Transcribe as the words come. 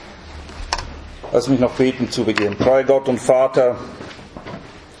Lass mich noch beten zu Beginn. Treuer Gott und Vater,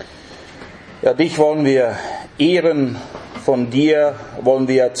 ja, dich wollen wir ehren, von dir wollen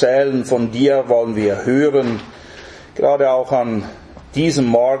wir erzählen, von dir wollen wir hören, gerade auch an diesem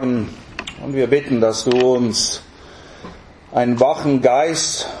Morgen. Und wir bitten, dass du uns einen wachen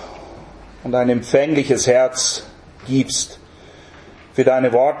Geist und ein empfängliches Herz gibst für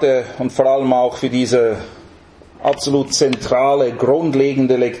deine Worte und vor allem auch für diese absolut zentrale,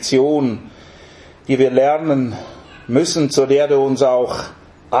 grundlegende Lektion, die wir lernen müssen, zu der du uns auch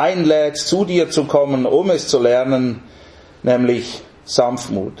einlädst, zu dir zu kommen, um es zu lernen, nämlich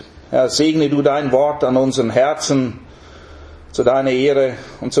Sanftmut. Herr, segne du dein Wort an unseren Herzen, zu deiner Ehre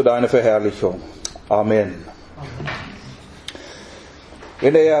und zu deiner Verherrlichung. Amen.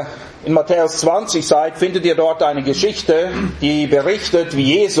 Wenn ihr in Matthäus 20 seid, findet ihr dort eine Geschichte, die berichtet,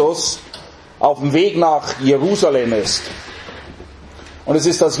 wie Jesus auf dem Weg nach Jerusalem ist. Und es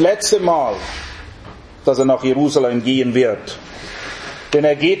ist das letzte Mal, dass er nach Jerusalem gehen wird. Denn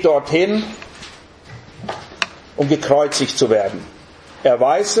er geht dorthin, um gekreuzigt zu werden. Er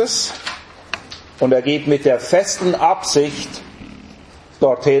weiß es und er geht mit der festen Absicht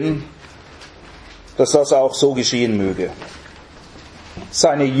dorthin, dass das auch so geschehen möge.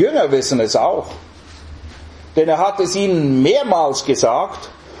 Seine Jünger wissen es auch, denn er hat es ihnen mehrmals gesagt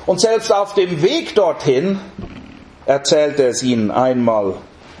und selbst auf dem Weg dorthin erzählt er es ihnen einmal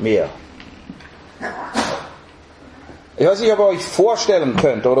mehr. Ich weiß nicht, ob ihr euch vorstellen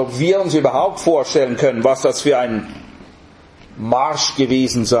könnt oder ob wir uns überhaupt vorstellen können, was das für ein Marsch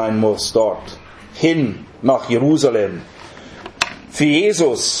gewesen sein muss dort hin nach Jerusalem. Für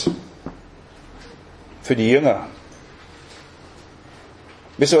Jesus, für die Jünger.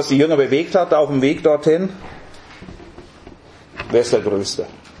 Wisst ihr, was die Jünger bewegt hat auf dem Weg dorthin? Wer ist der Größte?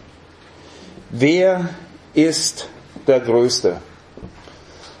 Wer ist der Größte?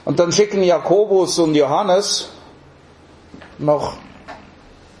 Und dann schicken Jakobus und Johannes noch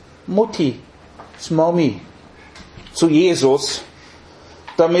Mutti, Mommy zu Jesus,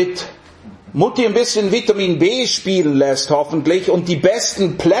 damit Mutti ein bisschen Vitamin B spielen lässt hoffentlich und die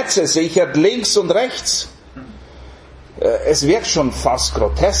besten Plätze sichert links und rechts. Es wirkt schon fast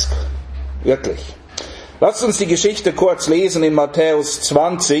grotesk, wirklich. Lasst uns die Geschichte kurz lesen in Matthäus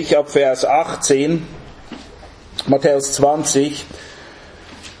 20 ab Vers 18. Matthäus 20.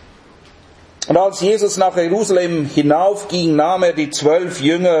 Und als Jesus nach Jerusalem hinaufging, nahm er die 12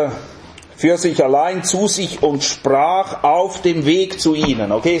 Jünger für sich allein zu sich und sprach auf dem Weg zu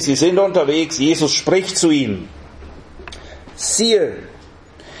ihnen. Okay, sie sind unterwegs, Jesus spricht zu ihnen. Siehe,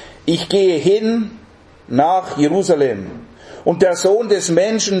 ich gehe hin nach Jerusalem, und der Sohn des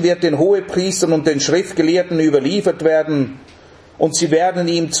Menschen wird den Hohepriestern und den Schriftgelehrten überliefert werden, und sie werden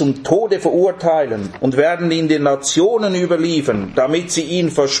ihn zum Tode verurteilen und werden ihn den Nationen überliefern, damit sie ihn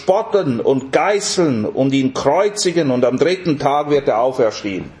verspotten und geißeln und ihn kreuzigen, und am 3. Tag wird er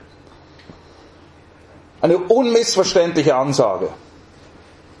auferstehen. Eine unmissverständliche Ansage.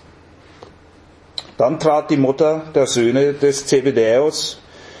 Dann trat die Mutter der Söhne des Zebedäus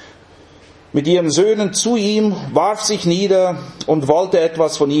mit ihren Söhnen zu ihm, warf sich nieder und wollte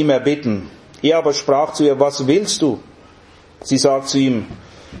etwas von ihm erbitten. Er aber sprach zu ihr: Was willst du? Sie sagt zu ihm: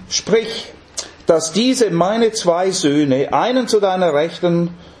 Sprich, dass diese meine 2 Söhne, einen zu deiner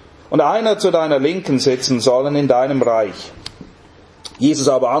Rechten und einer zu deiner Linken sitzen sollen in deinem Reich. Jesus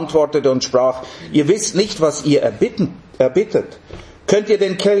aber antwortete und sprach: Ihr wisst nicht, was ihr erbittet. Könnt ihr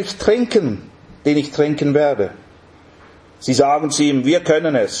den Kelch trinken, den ich trinken werde? Sie sagen zu ihm: Wir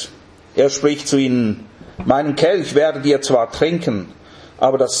können es. Er spricht zu ihnen: Meinen Kelch werdet ihr zwar trinken,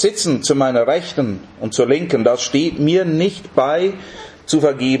 aber das Sitzen zu meiner Rechten und zur Linken, das steht mir nicht bei, zu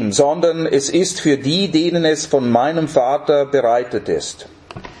vergeben, sondern es ist für die, denen es von meinem Vater bereitet ist.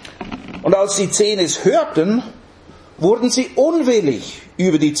 Und als die 10 es hörten, wurden sie unwillig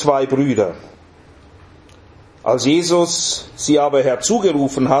über die 2 Brüder. Als Jesus sie aber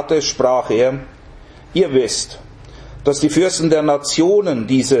herzugerufen hatte, sprach er: Ihr wisst, dass die Fürsten der Nationen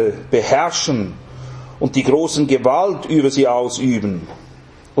diese beherrschen und die großen Gewalt über sie ausüben.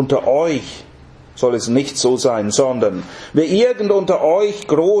 Unter euch soll es nicht so sein, sondern wer irgend unter euch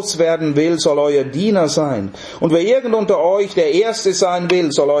groß werden will, soll euer Diener sein. Und wer irgend unter euch der Erste sein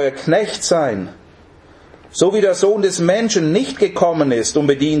will, soll euer Knecht sein. So wie der Sohn des Menschen nicht gekommen ist, um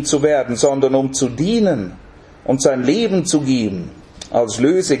bedient zu werden, sondern um zu dienen und sein Leben zu geben, als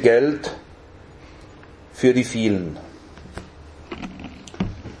Lösegeld für die vielen.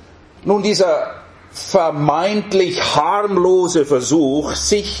 Nun, dieser vermeintlich harmlose Versuch,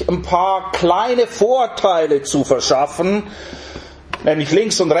 sich ein paar kleine Vorteile zu verschaffen, nämlich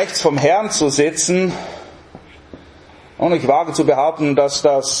links und rechts vom Herrn zu sitzen, Und ich wage zu behaupten, dass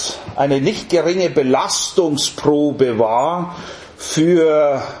das eine nicht geringe Belastungsprobe war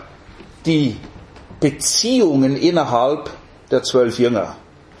für die Beziehungen innerhalb der 12 Jünger.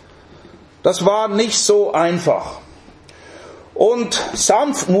 Das war nicht so einfach. Und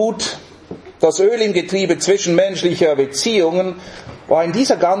Sanftmut, das Öl im Getriebe zwischenmenschlicher Beziehungen, war in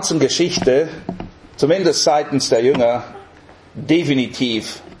dieser ganzen Geschichte, zumindest seitens der Jünger,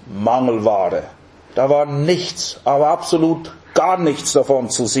 definitiv Mangelware. Da war nichts, aber absolut gar nichts davon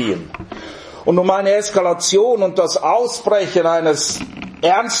zu sehen. Und um eine Eskalation und das Ausbrechen eines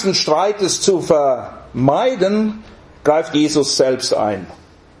ernsten Streites zu vermeiden, greift Jesus selbst ein.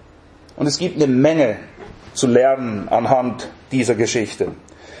 Und es gibt eine Menge zu lernen anhand dieser Geschichte.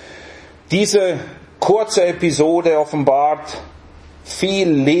 Diese kurze Episode offenbart viel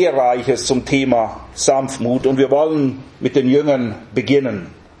Lehrreiches zum Thema Sanftmut und wir wollen mit den Jüngern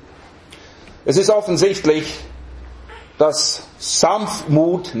beginnen. Es ist offensichtlich, dass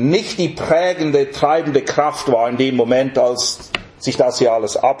Sanftmut nicht die prägende, treibende Kraft war in dem Moment, als sich das hier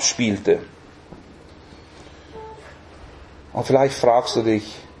alles abspielte. Und vielleicht fragst du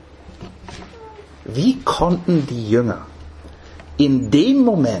dich, wie konnten die Jünger in dem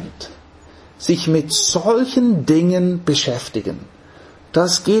Moment sich mit solchen Dingen beschäftigen?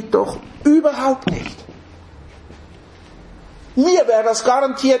 Das geht doch überhaupt nicht. Mir wäre das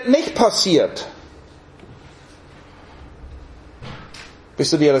garantiert nicht passiert.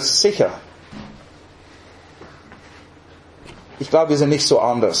 Bist du dir das sicher? Ich glaube, wir sind nicht so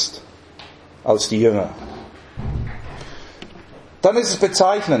anders als die Jünger. Dann ist es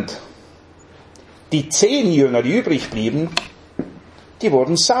bezeichnend. Die 10 Jünger, die übrig blieben, die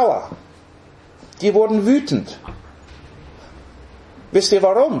wurden sauer. Die wurden wütend. Wisst ihr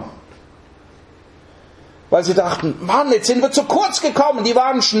warum? Weil sie dachten, Mann, jetzt sind wir zu kurz gekommen. Die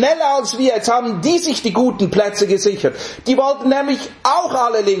waren schneller als wir. Jetzt haben die sich die guten Plätze gesichert. Die wollten nämlich auch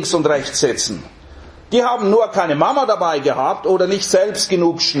alle links und rechts sitzen. Die haben nur keine Mama dabei gehabt oder nicht selbst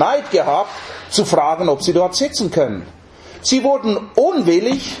genug Schneid gehabt, zu fragen, ob sie dort sitzen können. Sie wurden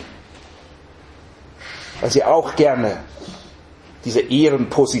unwillig, weil sie auch gerne diese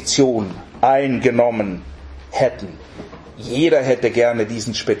Ehrenposition eingenommen hätten. Jeder hätte gerne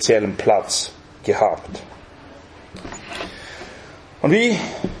diesen speziellen Platz gehabt. Und wie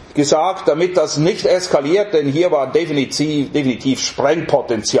gesagt, damit das nicht eskaliert, denn hier war definitiv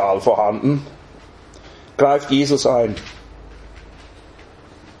Sprengpotenzial vorhanden, greift Jesus ein.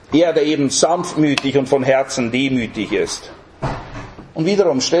 Er, der eben sanftmütig und von Herzen demütig ist. Und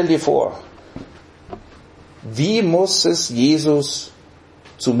wiederum, stell dir vor, wie muss es Jesus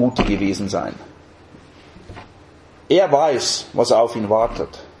zumute gewesen sein? Er weiß, was auf ihn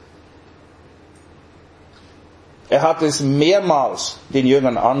wartet. Er hat es mehrmals den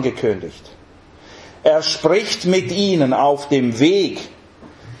Jüngern angekündigt. Er spricht mit ihnen auf dem Weg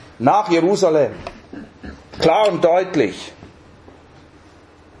nach Jerusalem. Klar und deutlich.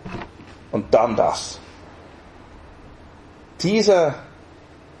 Und dann das. Dieser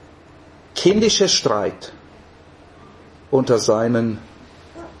kindische Streit unter seinen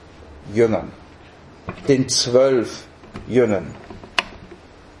Jüngern. Den 12 Jüngern.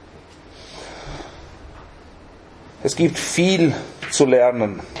 Es gibt viel zu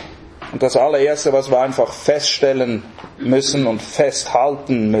lernen. Und das allererste, was wir einfach feststellen müssen und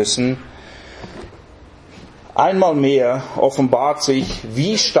festhalten müssen, einmal mehr offenbart sich,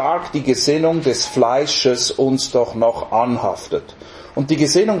 wie stark die Gesinnung des Fleisches uns doch noch anhaftet. Und die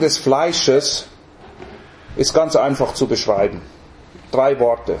Gesinnung des Fleisches ist ganz einfach zu beschreiben. 3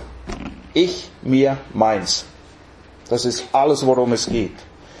 Worte. Ich, mir, meins. Das ist alles, worum es geht.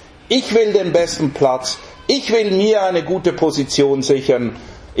 Ich will den besten Platz. Ich will mir eine gute Position sichern.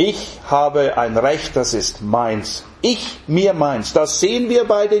 Ich habe ein Recht, das ist meins. Ich, mir, meins. Das sehen wir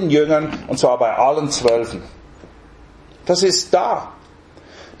bei den Jüngern, und zwar bei allen 12. Das ist da.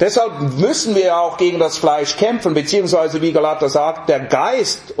 Deshalb müssen wir auch gegen das Fleisch kämpfen, beziehungsweise wie Galater sagt, der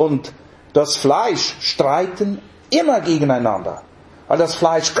Geist und das Fleisch streiten immer gegeneinander. Weil das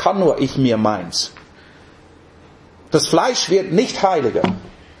Fleisch kann nur ich, mir, meins. Das Fleisch wird nicht heiliger.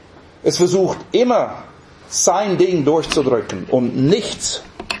 Es versucht immer, sein Ding durchzudrücken und nichts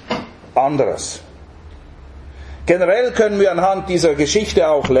anderes. Generell können wir anhand dieser Geschichte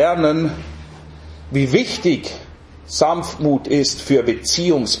auch lernen, wie wichtig Sanftmut ist für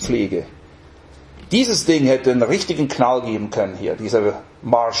Beziehungspflege. Dieses Ding hätte einen richtigen Knall geben können hier, dieser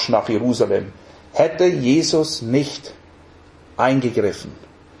Marsch nach Jerusalem. Hätte Jesus nicht eingegriffen.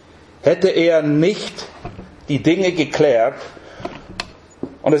 Hätte er nicht die Dinge geklärt.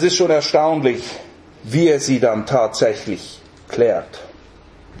 Und es ist schon erstaunlich, wie er sie dann tatsächlich klärt.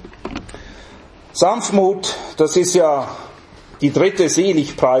 Sanftmut, das ist ja die dritte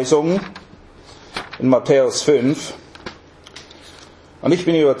Seligpreisung in Matthäus 5. Und ich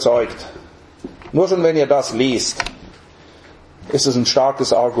bin überzeugt, nur schon wenn ihr das lest, ist es ein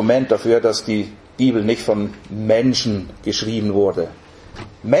starkes Argument dafür, dass die Bibel nicht von Menschen geschrieben wurde.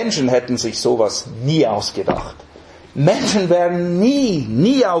 Menschen hätten sich sowas nie ausgedacht. Menschen wären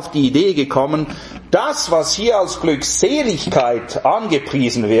nie auf die Idee gekommen, das, was hier als Glückseligkeit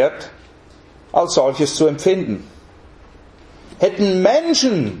angepriesen wird, als solches zu empfinden. Hätten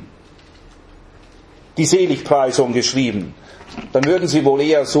Menschen die Seligpreisung geschrieben, dann würden sie wohl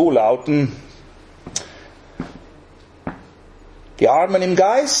eher so lauten: Die Armen im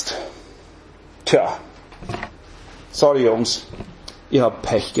Geist? Tja, sorry Jungs, ihr habt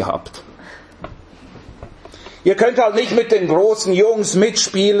Pech gehabt. Ihr könnt halt nicht mit den großen Jungs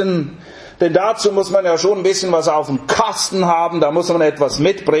mitspielen, denn dazu muss man ja schon ein bisschen was auf dem Kasten haben, da muss man etwas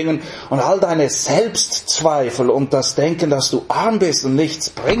mitbringen. Und all deine Selbstzweifel und das Denken, dass du arm bist und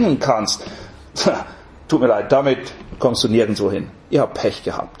nichts bringen kannst, tut mir leid, damit kommst du nirgendwo hin. Ihr habt Pech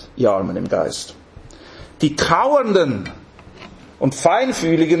gehabt, ihr Armen im Geist. Die Trauernden und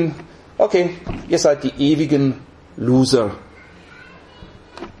Feinfühligen, okay, ihr seid die ewigen Loser.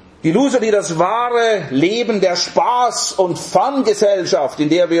 Die Loser, die das wahre Leben der Spaß- und Fun-Gesellschaft, in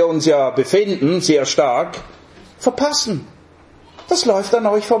der wir uns ja befinden, sehr stark, verpassen. Das läuft an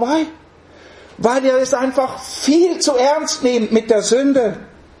euch vorbei. Weil ihr es einfach viel zu ernst nehmt mit der Sünde.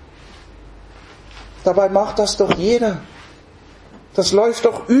 Dabei macht das doch jeder. Das läuft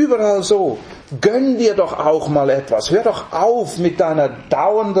doch überall so. Gönn dir doch auch mal etwas. Hör doch auf mit deiner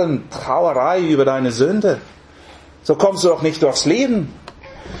dauernden Trauerei über deine Sünde. So kommst du doch nicht durchs Leben.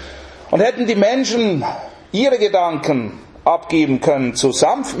 Und hätten die Menschen ihre Gedanken abgeben können zur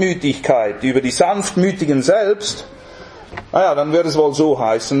Sanftmütigkeit, über die Sanftmütigen selbst, dann würde es wohl so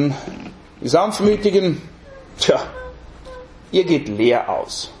heißen: Die Sanftmütigen, ihr geht leer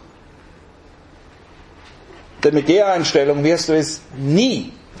aus. Denn mit der Einstellung wirst du es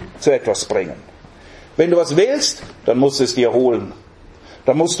nie zu etwas bringen. Wenn du was willst, dann musst du es dir holen.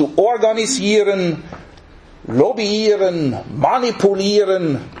 Dann musst du organisieren, lobbyieren,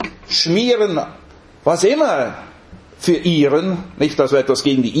 manipulieren, schmieren, was immer für Iren. Nicht, dass wir etwas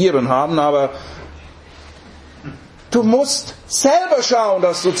gegen die Iren haben, aber du musst selber schauen,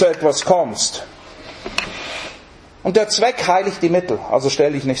 dass du zu etwas kommst. Und der Zweck heiligt die Mittel, also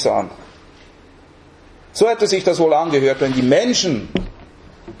stell dich nicht so an. So hätte sich das wohl angehört, wenn die Menschen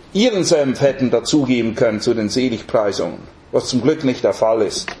ihren Senf hätten dazugeben können zu den Seligpreisungen, was zum Glück nicht der Fall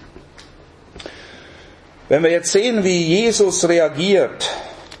ist. Wenn wir jetzt sehen, wie Jesus reagiert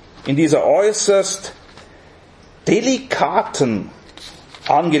in dieser äußerst delikaten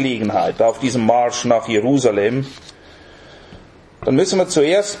Angelegenheit auf diesem Marsch nach Jerusalem, dann müssen wir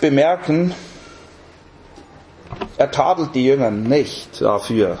zuerst bemerken, er tadelt die Jünger nicht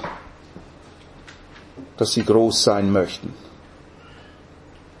dafür, dass sie groß sein möchten.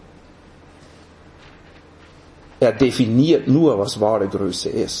 Er definiert nur, was wahre Größe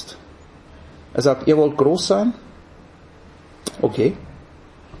ist. Er sagt, ihr wollt groß sein? Okay.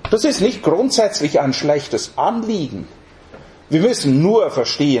 Das ist nicht grundsätzlich ein schlechtes Anliegen. Wir müssen nur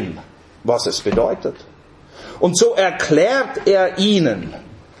verstehen, was es bedeutet. Und so erklärt er ihnen,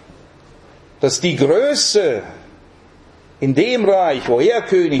 dass die Größe in dem Reich, wo er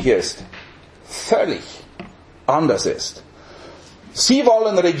König ist, völlig anders ist. Sie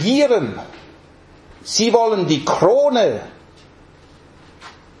wollen regieren. Sie wollen die Krone.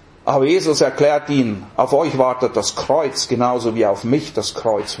 Aber Jesus erklärt ihnen, auf euch wartet das Kreuz, genauso wie auf mich das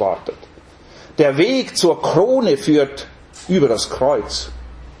Kreuz wartet. Der Weg zur Krone führt über das Kreuz.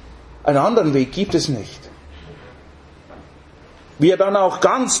 Einen anderen Weg gibt es nicht. Wie er dann auch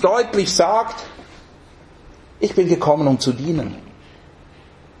ganz deutlich sagt, ich bin gekommen, um zu dienen.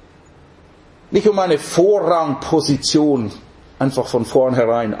 Nicht um eine Vorrangposition einfach von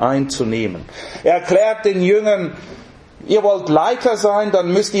vornherein einzunehmen. Er erklärt den Jüngern, ihr wollt Leiter sein,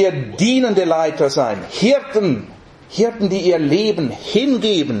 dann müsst ihr dienende Leiter sein. Hirten, die ihr Leben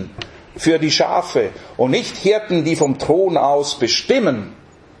hingeben für die Schafe und nicht Hirten, die vom Thron aus bestimmen,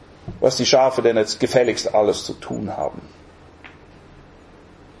 was die Schafe denn jetzt gefälligst alles zu tun haben.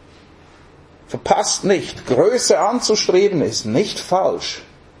 Verpasst nicht, Größe anzustreben ist nicht falsch.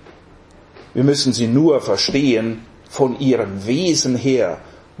 Wir müssen sie nur verstehen von ihrem Wesen her,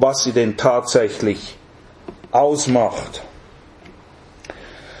 was sie denn tatsächlich ausmacht.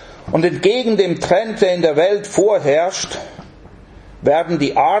 Und entgegen dem Trend, der in der Welt vorherrscht, werden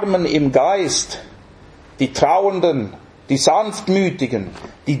die Armen im Geist, die Trauernden, die Sanftmütigen,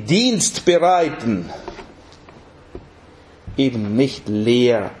 die Dienstbereiten eben nicht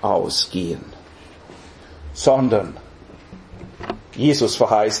leer ausgehen. sondern Jesus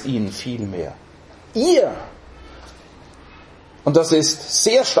verheißt ihnen viel mehr. Ihr, und das ist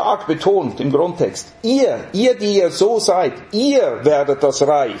sehr stark betont im Grundtext, ihr, die ihr so seid, ihr werdet das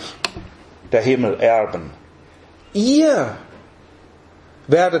Reich der Himmel erben. Ihr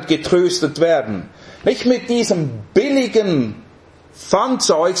werdet getröstet werden. Nicht mit diesem billigen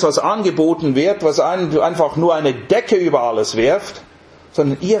Pfandzeugs, was angeboten wird, was einfach nur eine Decke über alles wirft,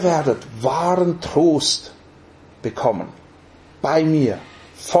 sondern ihr werdet wahren Trost bekommen. Bei mir,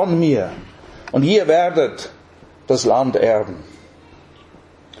 von mir. Und ihr werdet das Land erben.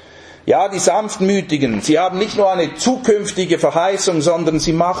 Ja, die Sanftmütigen, sie haben nicht nur eine zukünftige Verheißung, sondern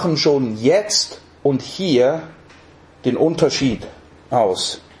sie machen schon jetzt und hier den Unterschied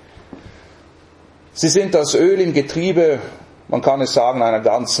aus. Sie sind das Öl im Getriebe, man kann es sagen, einer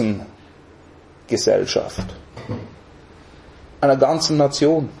ganzen Gesellschaft, einer ganzen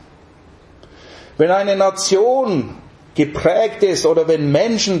Nation. Wenn eine Nation geprägt ist oder wenn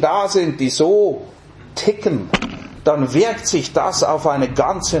Menschen da sind, die so ticken, dann wirkt sich das auf eine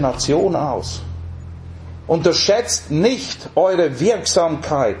ganze Nation aus. Unterschätzt nicht eure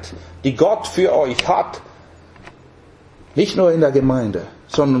Wirksamkeit, die Gott für euch hat, nicht nur in der Gemeinde,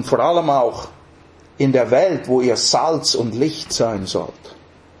 sondern vor allem auch in der Welt, wo ihr Salz und Licht sein sollt.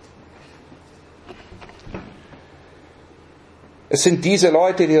 Es sind diese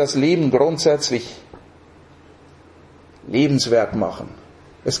Leute, die das Leben grundsätzlich lebenswert machen.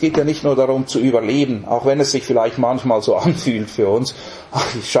 Es geht ja nicht nur darum zu überleben, auch wenn es sich vielleicht manchmal so anfühlt für uns.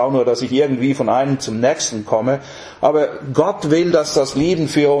 Ach, ich schaue nur, dass ich irgendwie von einem zum nächsten komme. Aber Gott will, dass das Leben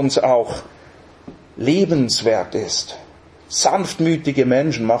für uns auch lebenswert ist. Sanftmütige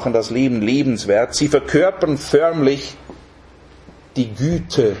Menschen machen das Leben lebenswert. Sie verkörpern förmlich die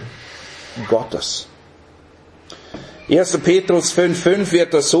Güte Gottes. 1. Petrus 5,5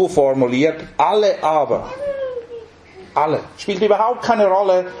 wird das so formuliert: alle aber, alle, spielt überhaupt keine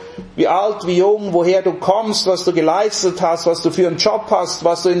Rolle, wie alt, wie jung, woher du kommst, was du geleistet hast, was du für einen Job hast,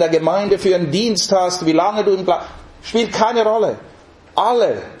 was du in der Gemeinde für einen Dienst hast, wie lange du spielt keine Rolle.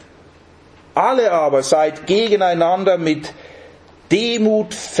 Alle aber seid gegeneinander mit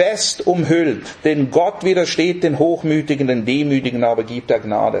Demut fest umhüllt, denn Gott widersteht den Hochmütigen, den Demütigen aber gibt er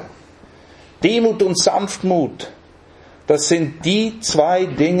Gnade. Demut und Sanftmut, das sind die zwei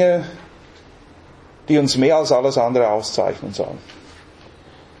Dinge, die uns mehr als alles andere auszeichnen sollen.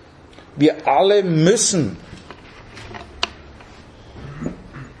 Wir alle müssen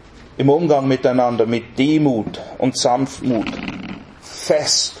im Umgang miteinander mit Demut und Sanftmut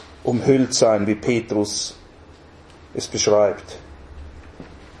fest umhüllt sein, wie Petrus es beschreibt.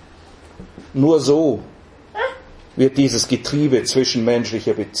 Nur so wird dieses Getriebe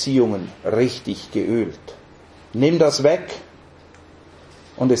zwischenmenschlicher Beziehungen richtig geölt. Nimm das weg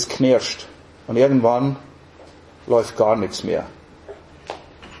und es knirscht. Und irgendwann läuft gar nichts mehr.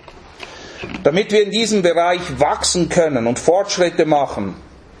 Damit wir in diesem Bereich wachsen können und Fortschritte machen,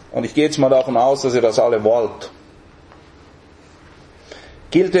 und ich gehe jetzt mal davon aus, dass ihr das alle wollt,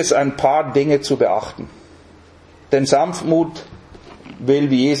 gilt es, ein paar Dinge zu beachten. Denn Sanftmut will,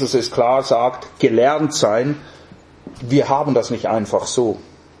 wie Jesus es klar sagt, gelernt sein. Wir haben das nicht einfach so.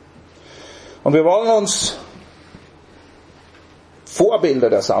 Und wir wollen uns Vorbilder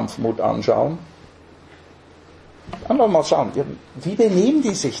der Sanftmut anschauen. Einfach mal schauen, wie benehmen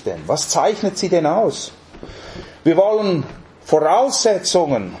die sich denn? Was zeichnet sie denn aus? Wir wollen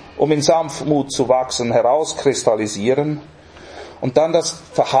Voraussetzungen, um in Sanftmut zu wachsen, herauskristallisieren und dann das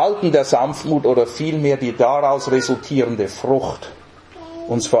Verhalten der Sanftmut oder vielmehr die daraus resultierende Frucht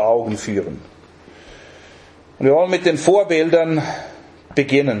uns vor Augen führen. Und wir wollen mit den Vorbildern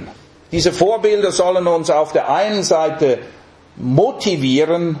beginnen. Diese Vorbilder sollen uns auf der einen Seite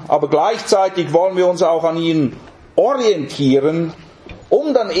motivieren, aber gleichzeitig wollen wir uns auch an ihnen orientieren,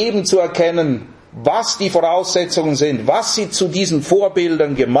 um dann eben zu erkennen, was die Voraussetzungen sind, was sie zu diesen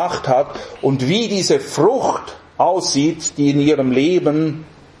Vorbildern gemacht hat und wie diese Frucht aussieht, die in ihrem Leben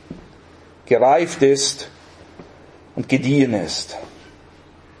gereift ist und gediehen ist.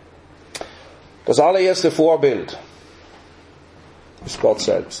 Das allererste Vorbild ist Gott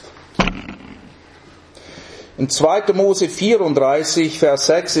selbst. In 2. Mose 34, Vers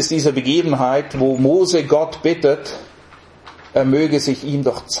 6 ist diese Begebenheit, wo Mose Gott bittet, er möge sich ihm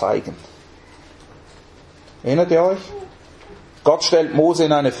doch zeigen. Erinnert ihr euch? Gott stellt Mose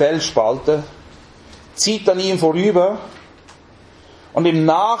in eine Felsspalte, zieht an ihm vorüber und im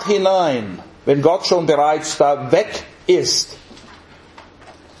Nachhinein, wenn Gott schon bereits da weg ist,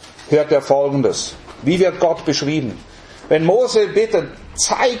 hört er Folgendes. Wie wird Gott beschrieben? Wenn Mose bittet,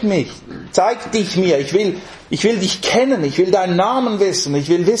 zeig dich mir, ich will dich kennen, ich will deinen Namen wissen, ich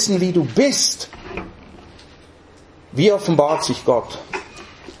will wissen, wie du bist. Wie offenbart sich Gott?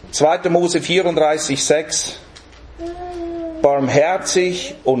 2. Mose 34,6.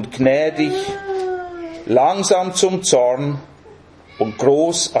 Barmherzig und gnädig, langsam zum Zorn und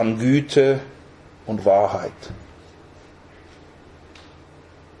groß an Güte und Wahrheit.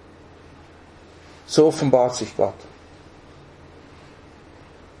 So offenbart sich Gott.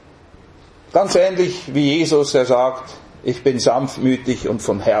 Ganz ähnlich wie Jesus, der sagt, ich bin sanftmütig und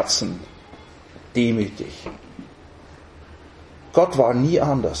von Herzen demütig. Gott war nie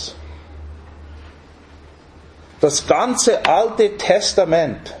anders. Das ganze Alte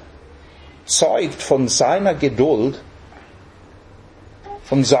Testament zeugt von seiner Geduld,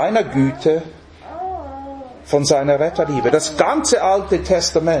 von seiner Güte, von seiner Retterliebe. Das ganze Alte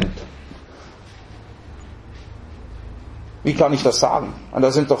Testament. Wie kann ich das sagen? Und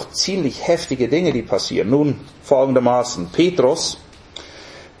das sind doch ziemlich heftige Dinge, die passieren. Nun folgendermaßen. Petrus,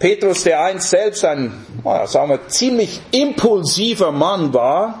 der einst selbst ein, sagen wir, ziemlich impulsiver Mann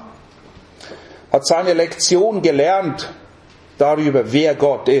war, hat seine Lektion gelernt darüber, wer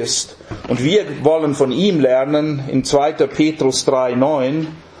Gott ist. Und wir wollen von ihm lernen in 2. Petrus 3,9,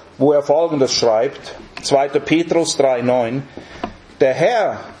 wo er Folgendes schreibt. 2. Petrus 3,9. Der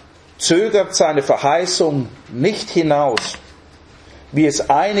Herr zögert seine Verheißung nicht hinaus, wie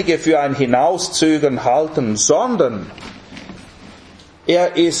es einige für ein Hinauszögern halten, sondern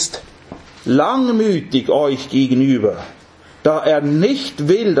er ist langmütig euch gegenüber, da er nicht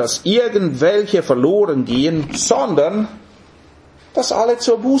will, dass irgendwelche verloren gehen, sondern dass alle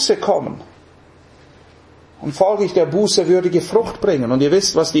zur Buße kommen. Und folglich der Buße würdige Frucht bringen. Und ihr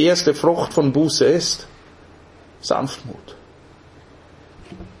wisst, was die erste Frucht von Buße ist? Sanftmut.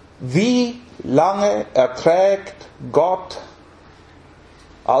 Wie lange erträgt Gott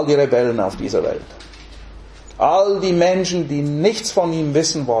all die Rebellen auf dieser Welt? All die Menschen, die nichts von ihm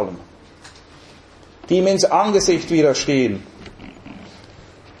wissen wollen, die ihm ins Angesicht widerstehen.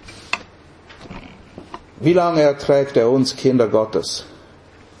 Wie lange erträgt er uns Kinder Gottes,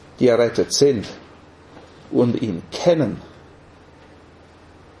 die errettet sind und ihn kennen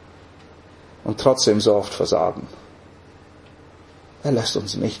und trotzdem so oft versagen? Er lässt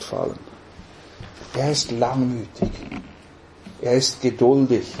uns nicht fallen. Er ist langmütig. Er ist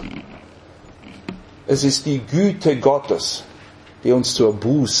geduldig. Es ist die Güte Gottes, die uns zur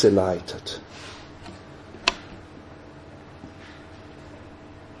Buße leitet.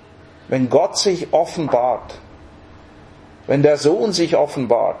 Wenn Gott sich offenbart, wenn der Sohn sich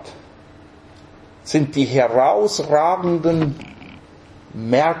offenbart, sind die herausragenden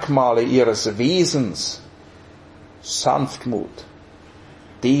Merkmale ihres Wesens Sanftmut,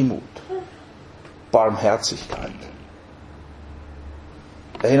 Demut, Barmherzigkeit.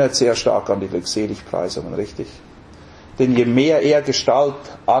 Erinnert sehr stark an die Glückseligpreisungen, richtig? Denn je mehr er Gestalt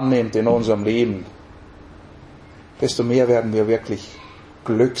annimmt in unserem Leben, desto mehr werden wir wirklich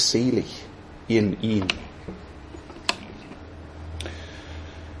glückselig in ihm.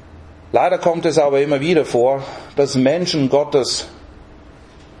 Leider kommt es aber immer wieder vor, dass Menschen Gottes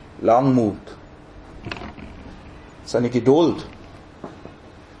Langmut, seine Geduld,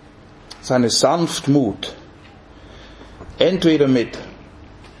 seine Sanftmut entweder mit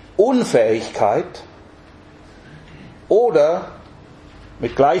Unfähigkeit oder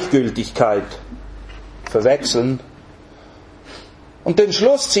mit Gleichgültigkeit verwechseln und den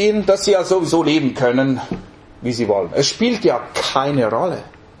Schluss ziehen, dass sie ja sowieso leben können, wie sie wollen. Es spielt ja keine Rolle.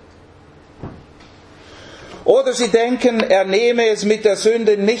 Oder sie denken, er nehme es mit der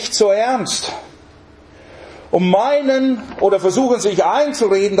Sünde nicht so ernst und meinen oder versuchen sich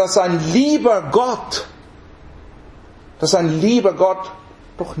einzureden, dass ein lieber Gott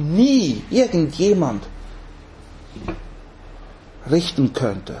doch nie irgendjemand richten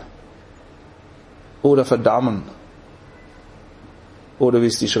könnte oder verdammen oder wie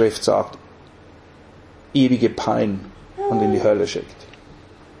es die Schrift sagt, ewige Pein und in die Hölle schickt.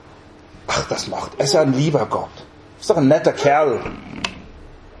 Ach, das macht, er ist ein lieber Gott. Ist doch ein netter Kerl.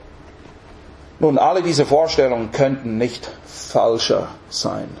 Nun, alle diese Vorstellungen könnten nicht falscher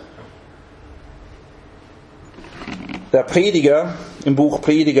sein. Der Prediger im Buch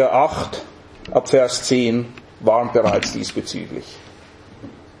Prediger 8 ab Vers 10 warnt bereits diesbezüglich.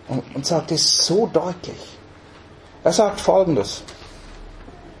 Und sagt es so deutlich. Er sagt Folgendes.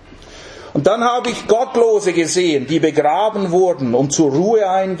 Und dann habe ich Gottlose gesehen, die begraben wurden und zur Ruhe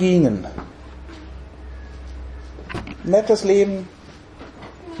eingingen. Nettes Leben,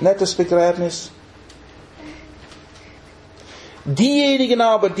 nettes Begräbnis. Diejenigen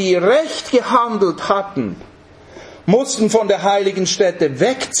aber, die recht gehandelt hatten, mussten von der heiligen Stätte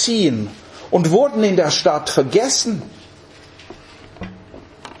wegziehen und wurden in der Stadt vergessen.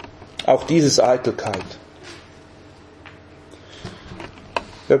 Auch dies ist Eitelkeit.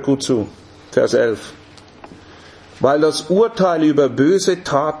 Hört gut zu, Vers 11. Weil das Urteil über böse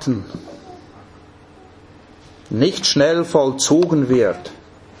Taten nicht schnell vollzogen wird,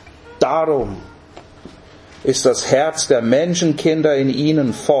 darum ist das Herz der Menschenkinder in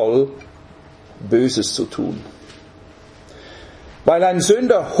ihnen voll, Böses zu tun. Weil ein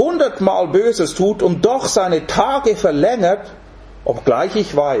Sünder 100-mal Böses tut und doch seine Tage verlängert, obgleich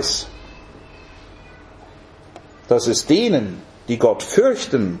ich weiß, dass es denen, die Gott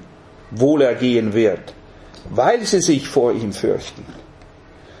fürchten, wohlergehen wird, weil sie sich vor ihm fürchten.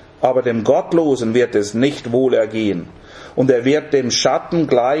 Aber dem Gottlosen wird es nicht wohlergehen, und er wird dem Schatten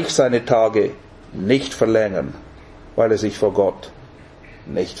gleich seine Tage nicht verlängern, weil er sich vor Gott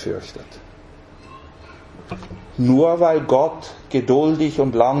nicht fürchtet. Nur weil Gott geduldig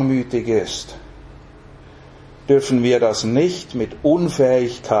und langmütig ist, dürfen wir das nicht mit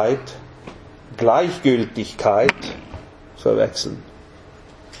Unfähigkeit, Gleichgültigkeit verwechseln.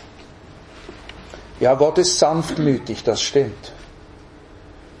 Ja, Gott ist sanftmütig, das stimmt.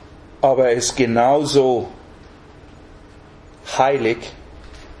 Aber er ist genauso heilig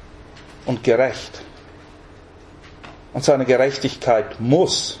und gerecht. Und seine Gerechtigkeit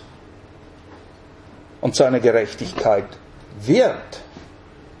muss und seine Gerechtigkeit wird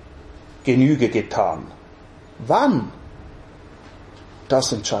Genüge getan. Wann?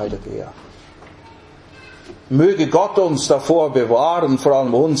 Das entscheidet er. Möge Gott uns davor bewahren, vor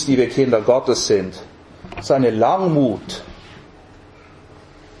allem uns, die wir Kinder Gottes sind, seine Langmut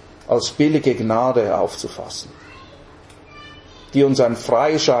als billige Gnade aufzufassen, die uns einen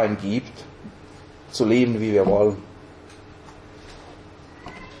Freischein gibt, zu leben, wie wir wollen.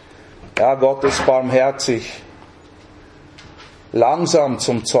 Ja, Gott ist barmherzig, langsam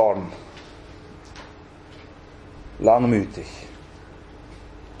zum Zorn, langmütig.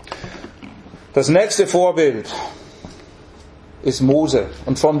 Das nächste Vorbild ist Mose.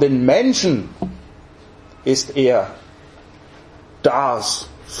 Und von den Menschen ist er das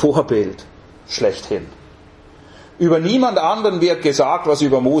Vorbild schlechthin. Über niemand anderen wird gesagt, was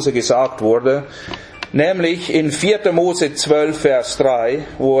über Mose gesagt wurde, nämlich in 4. Mose 12, Vers 3,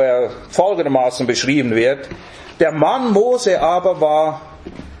 wo er folgendermaßen beschrieben wird: Der Mann Mose aber war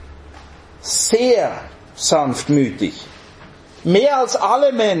sehr sanftmütig, mehr als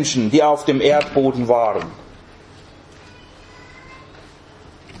alle Menschen, die auf dem Erdboden waren.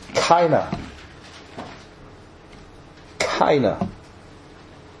 Keiner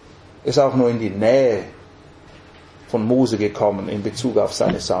ist auch nur in die Nähe von Mose gekommen in Bezug auf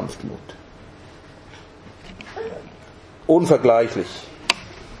seine Sanftmut. Unvergleichlich.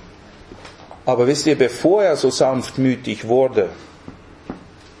 Aber wisst ihr, bevor er so sanftmütig wurde,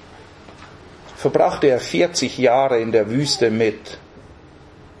 verbrachte er 40 Jahre in der Wüste mit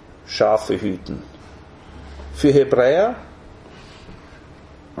Schafe hüten. Für Hebräer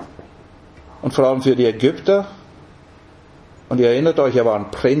und vor allem für die Ägypter, und ihr erinnert euch, er war ein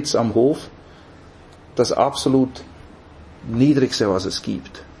Prinz am Hof, das absolut Niedrigste, was es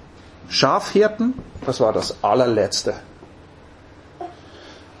gibt. Schafhirten, das war das allerletzte.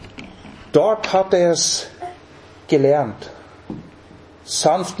 Dort hat er es gelernt,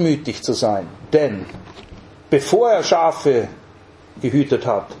 sanftmütig zu sein. Denn bevor er Schafe gehütet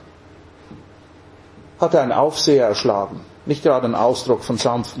hat, hat er einen Aufseher erschlagen. Nicht gerade ein Ausdruck von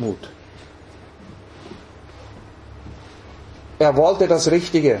Sanftmut. Er wollte das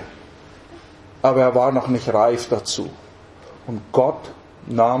Richtige, aber er war noch nicht reif dazu. Und Gott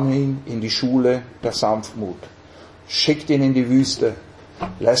nahm ihn in die Schule der Sanftmut, schickt ihn in die Wüste,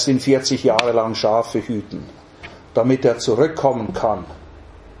 lässt ihn 40 Jahre lang Schafe hüten, damit er zurückkommen kann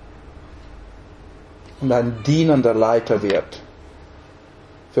und ein dienender Leiter wird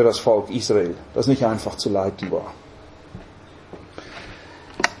für das Volk Israel, das nicht einfach zu leiten war.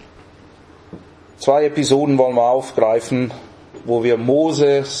 2 Episoden wollen wir aufgreifen, wo wir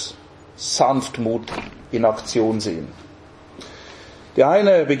Moses Sanftmut in Aktion sehen. Die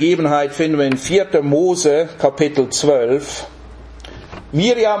eine Begebenheit finden wir in 4. Mose, Kapitel 12.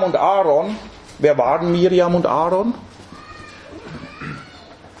 Miriam und Aaron. Wer waren Miriam und Aaron?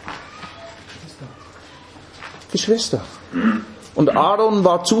 Geschwister. Und Aaron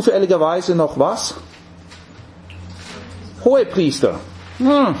war zufälligerweise noch was? Hohepriester.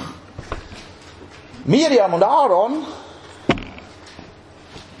 Miriam und Aaron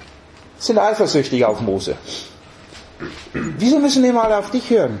sind eifersüchtig auf Mose. Wieso müssen wir mal auf dich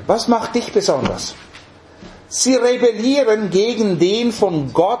hören? Was macht dich besonders? Sie rebellieren gegen den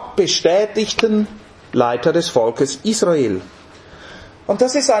von Gott bestätigten Leiter des Volkes Israel. Und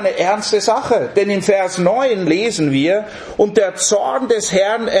das ist eine ernste Sache, denn in Vers 9 lesen wir: Und der Zorn des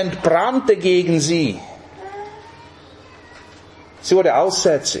Herrn entbrannte gegen sie. Sie wurde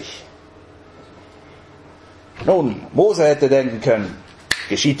aussätzig. Nun, Mose hätte denken können,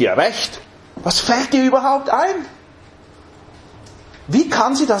 geschieht dir recht? Was fällt dir überhaupt ein? Wie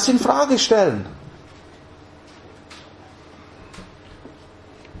kann sie das in Frage stellen?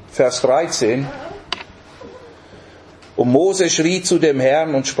 Vers 13. Und Mose schrie zu dem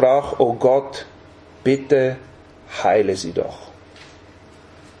Herrn und sprach, O Gott, bitte heile sie doch.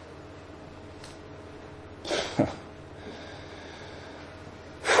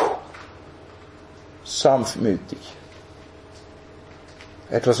 Sanftmütig.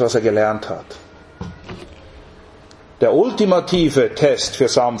 Etwas, was er gelernt hat. Der ultimative Test für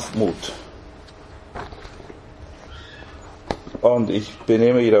Sanftmut. Und ich bin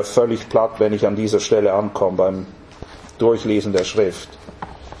immer wieder völlig platt, wenn ich an dieser Stelle ankomme beim Durchlesen der Schrift.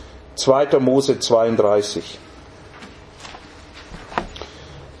 2. Mose 32.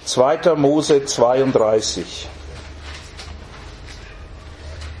 2. Mose 32.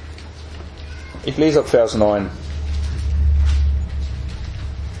 Ich lese ab Vers 9.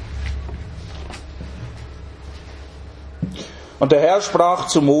 Und der Herr sprach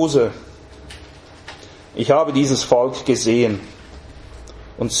zu Mose, ich habe dieses Volk gesehen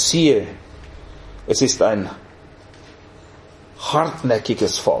und siehe, es ist ein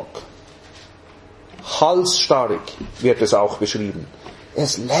hartnäckiges Volk. Halsstarrig wird es auch beschrieben.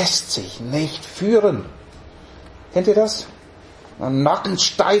 Es lässt sich nicht führen. Kennt ihr das? Man Nacken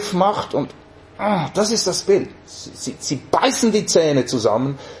steif macht und das ist das Bild. Sie beißen die Zähne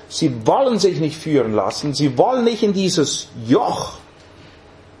zusammen, sie wollen sich nicht führen lassen, sie wollen nicht in dieses Joch.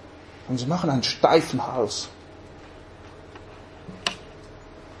 Und sie machen einen steifen Hals.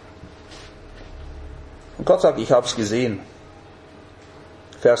 Und Gott sagt, ich habe es gesehen.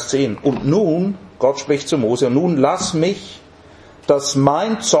 Vers 10. Und nun, Gott spricht zu Mose, und nun lass mich, dass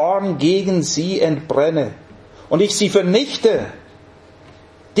mein Zorn gegen sie entbrenne und ich sie vernichte.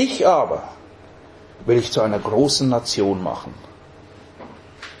 Dich aber will ich zu einer großen Nation machen.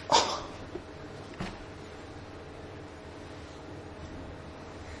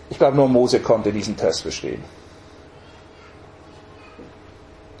 Ich glaube, nur Mose konnte diesen Test bestehen.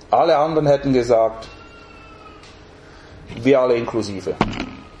 Alle anderen hätten gesagt, wir alle inklusive,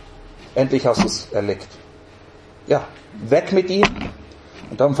 endlich hast du es erleckt. Ja, weg mit ihm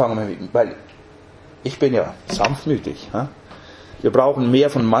und dann fangen wir mit ihm, weil ich bin ja sanftmütig. Wir brauchen mehr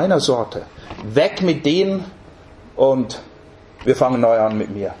von meiner Sorte. Weg mit denen und wir fangen neu an mit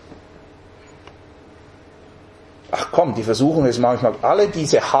mir. Ach komm, die Versuchung ist manchmal, alle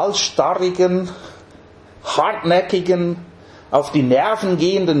diese halsstarrigen, hartnäckigen, auf die Nerven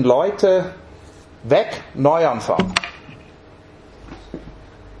gehenden Leute weg, neu anfangen.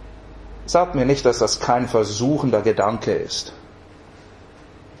 Sagt mir nicht, dass das kein versuchender Gedanke ist.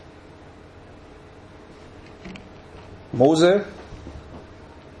 Mose,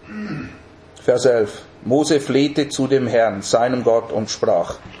 Vers 11. Mose flehte zu dem Herrn, seinem Gott, und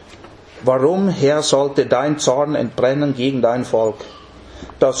sprach, warum, Herr, sollte dein Zorn entbrennen gegen dein Volk,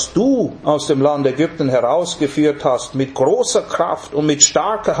 das du aus dem Land Ägypten herausgeführt hast, mit großer Kraft und mit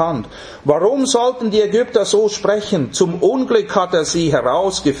starker Hand? Warum sollten die Ägypter so sprechen? Zum Unglück hat er sie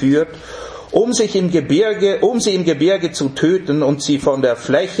herausgeführt, um sie im Gebirge zu töten und sie von der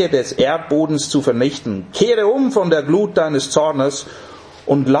Fläche des Erdbodens zu vernichten. Kehre um von der Glut deines Zornes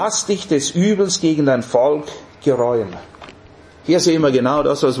und lass dich des Übels gegen dein Volk gereuen. Hier sehen wir genau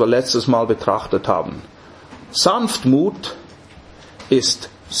das, was wir letztes Mal betrachtet haben. Sanftmut ist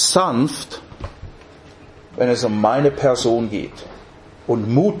sanft, wenn es um meine Person geht, und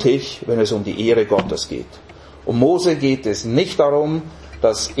mutig, wenn es um die Ehre Gottes geht. Um Mose geht es nicht darum,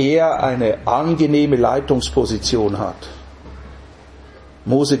 dass er eine angenehme Leitungsposition hat.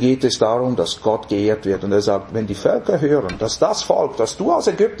 Mose geht es darum, dass Gott geehrt wird. Und er sagt, wenn die Völker hören, dass das Volk, das du aus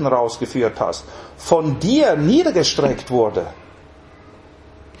Ägypten rausgeführt hast, von dir niedergestreckt wurde,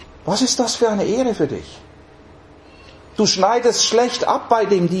 was ist das für eine Ehre für dich? Du schneidest schlecht ab bei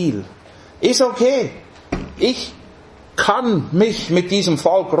dem Deal. Ist okay. Ich kann mich mit diesem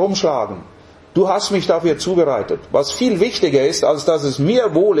Volk rumschlagen. Du hast mich dafür zubereitet. Was viel wichtiger ist, als dass es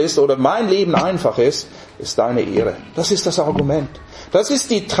mir wohl ist oder mein Leben einfach ist, ist deine Ehre. Das ist das Argument. Das ist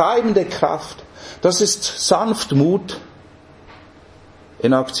die treibende Kraft. Das ist Sanftmut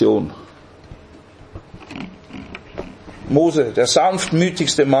in Aktion. Mose, der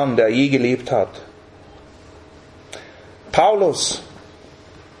sanftmütigste Mann, der je gelebt hat. Paulus,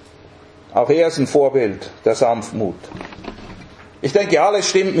 auch er ist ein Vorbild der Sanftmut. Ich denke, alles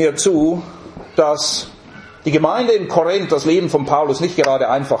stimmt mir zu, dass die Gemeinde in Korinth das Leben von Paulus nicht gerade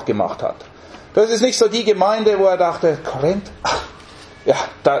einfach gemacht hat. Das ist nicht so die Gemeinde, wo er dachte, Korinth, ja,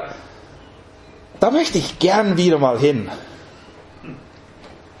 da möchte ich gern wieder mal hin.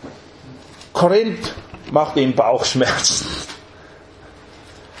 Korinth machte ihm Bauchschmerzen.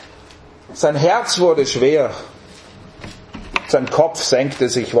 Sein Herz wurde schwer. Sein Kopf senkte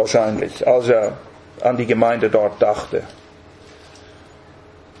sich wahrscheinlich, als er an die Gemeinde dort dachte.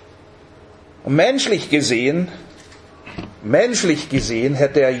 Und menschlich gesehen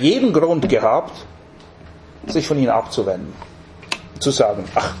hätte er jeden Grund gehabt, sich von ihnen abzuwenden. Zu sagen,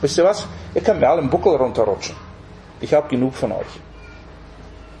 ach, wisst ihr was, ihr könnt mir alle im Buckel runterrutschen. Ich habe genug von euch.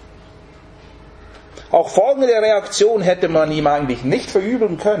 Auch folgende Reaktion hätte man ihm eigentlich nicht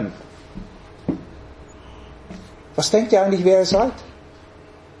verübeln können. Was denkt ihr eigentlich, wer ihr seid?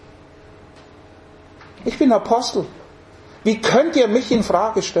 Ich bin Apostel. Wie könnt ihr mich in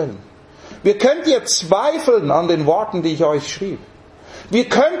Frage stellen? Wie könnt ihr zweifeln an den Worten, die ich euch schrieb? Wie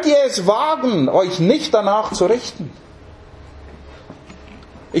könnt ihr es wagen, euch nicht danach zu richten?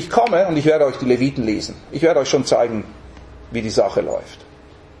 Ich komme und ich werde euch die Leviten lesen. Ich werde euch schon zeigen, wie die Sache läuft.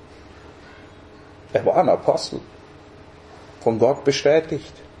 Er war ein Apostel, von Gott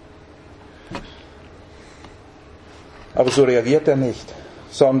bestätigt. Aber so reagiert er nicht,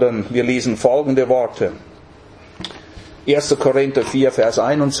 sondern wir lesen folgende Worte. 1. Korinther 4, Vers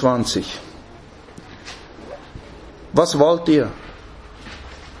 21. Was wollt ihr?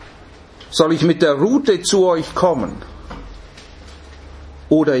 Soll ich mit der Rute zu euch kommen?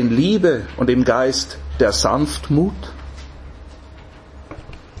 Oder in Liebe und im Geist der Sanftmut?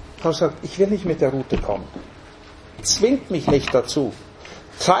 Paulus sagt, ich will nicht mit der Rute kommen. Zwingt mich nicht dazu.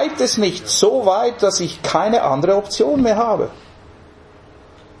 Treibt es nicht so weit, dass ich keine andere Option mehr habe.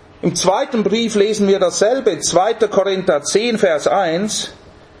 Im zweiten Brief lesen wir dasselbe, 2. Korinther 10, Vers 1.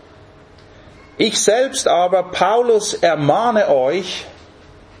 Ich selbst aber, Paulus, ermahne euch,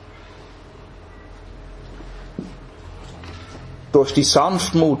 durch die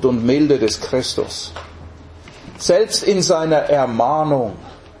Sanftmut und Milde des Christus. Selbst in seiner Ermahnung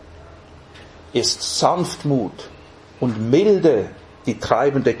ist Sanftmut und Milde die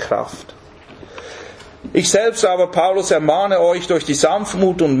treibende Kraft. Ich selbst aber, Paulus, ermahne euch durch die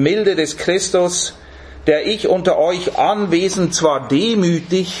Sanftmut und Milde des Christus, der ich unter euch anwesend zwar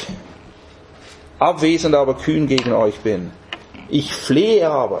demütig, abwesend aber kühn gegen euch bin. Ich flehe,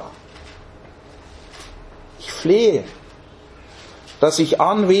 dass ich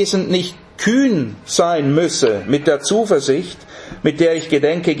anwesend nicht kühn sein müsse mit der Zuversicht, mit der ich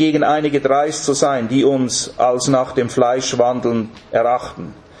gedenke, gegen einige dreist zu sein, die uns als nach dem Fleisch wandeln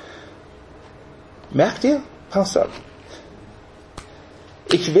erachten. Merkt ihr, Pastor?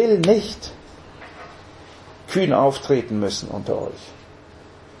 Ich will nicht kühn auftreten müssen unter euch.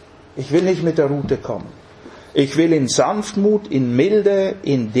 Ich will nicht mit der Rute kommen. Ich will in Sanftmut, in Milde,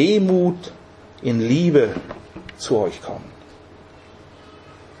 in Demut, in Liebe zu euch kommen.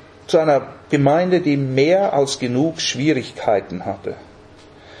 Zu einer Gemeinde, die mehr als genug Schwierigkeiten hatte.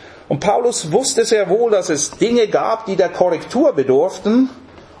 Und Paulus wusste sehr wohl, dass es Dinge gab, die der Korrektur bedurften,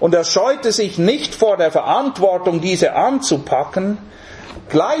 und er scheute sich nicht vor der Verantwortung, diese anzupacken.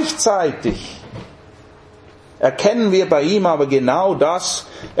 Gleichzeitig erkennen wir bei ihm aber genau das.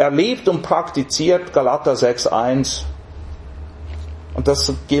 Er lebt und praktiziert Galater 6,1. Und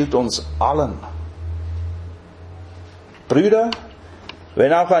das gilt uns allen. Brüder,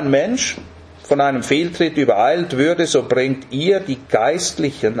 wenn auch ein Mensch von einem Fehltritt übereilt würde, so bringt ihr, die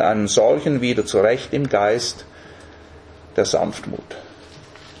Geistlichen, einen solchen wieder zurecht im Geist der Sanftmut.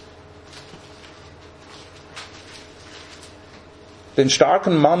 Den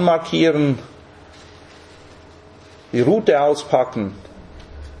starken Mann markieren, die Rute auspacken,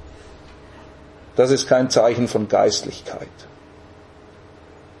 das ist kein Zeichen von Geistlichkeit.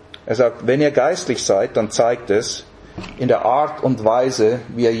 Er sagt, wenn ihr geistlich seid, dann zeigt es in der Art und Weise,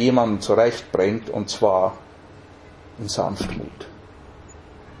 wie er jemanden zurechtbringt, und zwar in Sanftmut.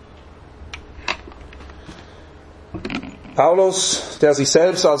 Paulus, der sich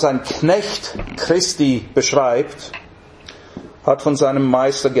selbst als ein Knecht Christi beschreibt, hat von seinem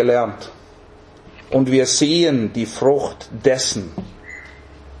Meister gelernt. Und wir sehen die Frucht dessen.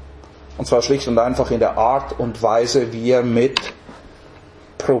 Und zwar schlicht und einfach in der Art und Weise, wie er mit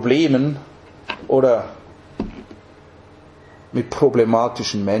Problemen oder mit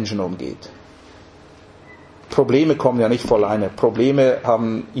problematischen Menschen umgeht. Probleme kommen ja nicht von alleine. Probleme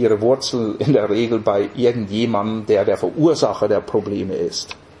haben ihre Wurzel in der Regel bei irgendjemandem, der Verursacher der Probleme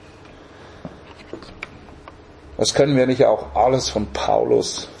ist. Das können wir nicht auch alles von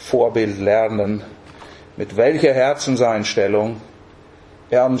Paulus Vorbild lernen, mit welcher Herzenseinstellung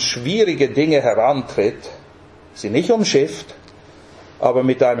er an schwierige Dinge herantritt, sie nicht umschifft, aber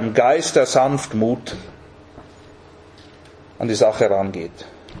mit einem Geist der Sanftmut an die Sache herangeht.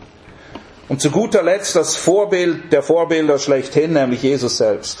 Und zu guter Letzt das Vorbild der Vorbilder schlechthin, nämlich Jesus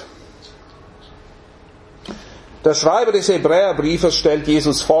selbst. Der Schreiber des Hebräerbriefes stellt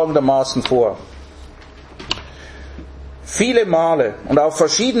Jesus folgendermaßen vor. Viele Male und auf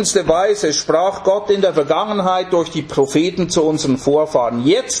verschiedenste Weise sprach Gott in der Vergangenheit durch die Propheten zu unseren Vorfahren.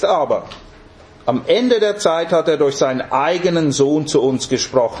 Jetzt aber, am Ende der Zeit, hat er durch seinen eigenen Sohn zu uns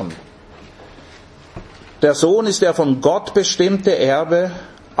gesprochen. Der Sohn ist der von Gott bestimmte Erbe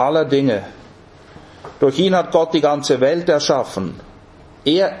aller Dinge. Durch ihn hat Gott die ganze Welt erschaffen.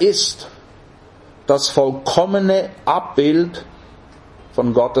 Er ist das vollkommene Abbild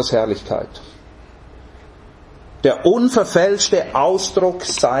von Gottes Herrlichkeit. Der unverfälschte Ausdruck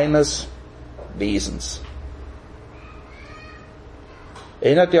seines Wesens.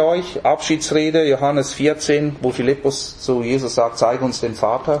 Erinnert ihr euch, Abschiedsrede, Johannes 14, wo Philippus zu Jesus sagt, zeig uns den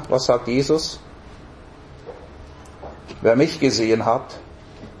Vater. Was sagt Jesus? Wer mich gesehen hat,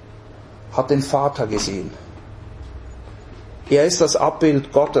 hat den Vater gesehen. Er ist das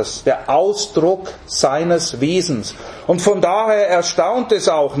Abbild Gottes, der Ausdruck seines Wesens. Und von daher erstaunt es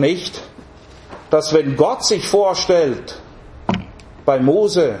auch nicht, dass wenn Gott sich vorstellt, bei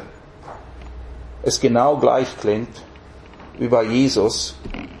Mose, es genau gleich klingt wie bei Jesus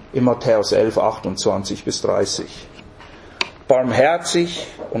in Matthäus 11, 28 bis 30. Barmherzig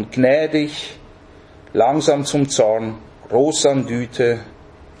und gnädig, langsam zum Zorn, groß an Güte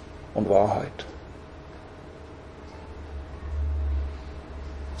und Wahrheit.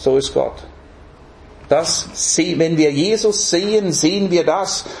 So ist Gott. Wenn wir Jesus sehen, sehen wir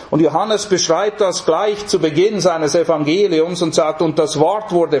das. Und Johannes beschreibt das gleich zu Beginn seines Evangeliums und sagt, und das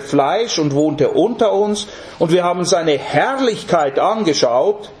Wort wurde Fleisch und wohnte unter uns. Und wir haben seine Herrlichkeit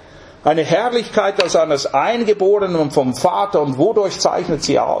angeschaut. Eine Herrlichkeit als eines Eingeborenen vom Vater. Und wodurch zeichnet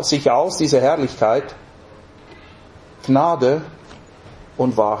sie sich aus, diese Herrlichkeit? Gnade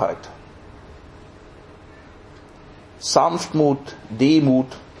und Wahrheit. Sanftmut, Demut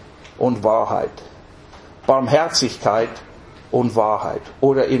und Wahrheit. Barmherzigkeit und Wahrheit.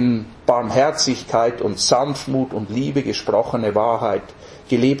 Oder in Barmherzigkeit und Sanftmut und Liebe gesprochene Wahrheit,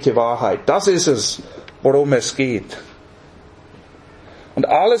 gelebte Wahrheit. Das ist es, worum es geht. Und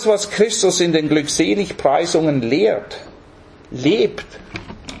alles, was Christus in den Glückseligpreisungen lehrt, lebt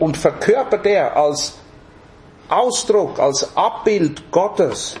und verkörpert er als Ausdruck, als Abbild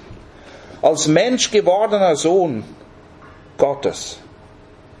Gottes, als Mensch gewordener Sohn Gottes.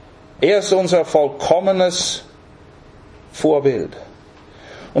 Er ist unser vollkommenes Vorbild.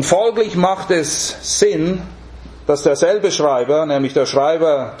 Und folglich macht es Sinn, dass derselbe Schreiber, nämlich der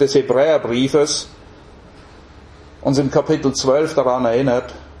Schreiber des Hebräerbriefes, uns im Kapitel 12 daran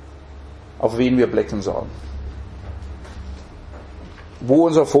erinnert, auf wen wir blicken sollen. Wo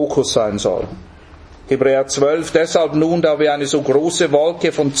unser Fokus sein soll. Hebräer 12, deshalb nun, da wir eine so große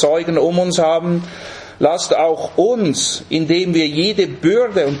Wolke von Zeugen um uns haben, lasst auch uns, indem wir jede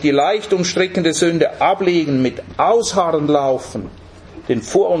Bürde und die leicht umstrickende Sünde ablegen, mit Ausharren laufen, den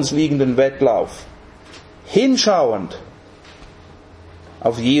vor uns liegenden Wettlauf, hinschauend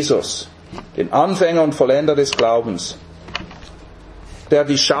auf Jesus, den Anfänger und Vollender des Glaubens, der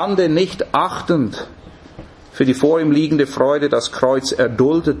die Schande nicht achtend für die vor ihm liegende Freude das Kreuz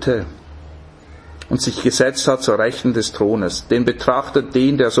erduldete und sich gesetzt hat zur Rechten des Thrones. Den betrachtet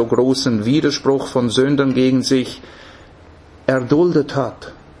den, der so großen Widerspruch von Sündern gegen sich erduldet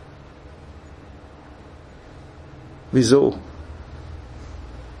hat. Wieso?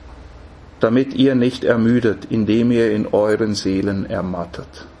 Damit ihr nicht ermüdet, indem ihr in euren Seelen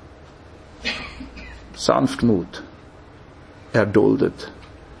ermattet. Sanftmut erduldet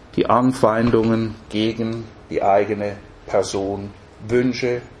die Anfeindungen gegen die eigene Person,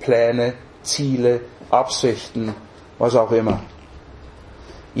 Wünsche, Pläne, Ziele, Absichten, was auch immer.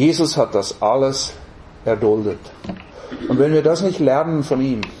 Jesus hat das alles erduldet. Und wenn wir das nicht lernen von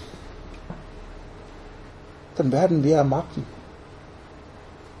ihm, dann werden wir ermatten.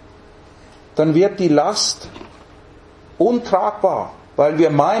 Dann wird die Last untragbar, weil wir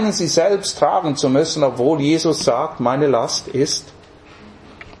meinen, sie selbst tragen zu müssen, obwohl Jesus sagt, meine Last ist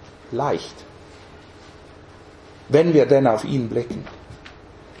leicht. Wenn wir denn auf ihn blicken.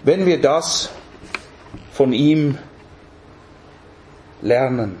 Wenn wir das von ihm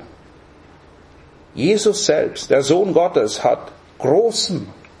lernen. Jesus selbst, der Sohn Gottes, hat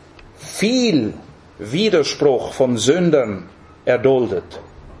viel Widerspruch von Sündern erduldet.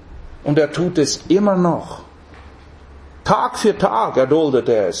 Und er tut es immer noch. Tag für Tag erduldet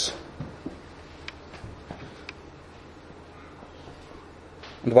er es.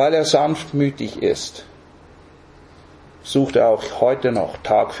 Und weil er sanftmütig ist, sucht er auch heute noch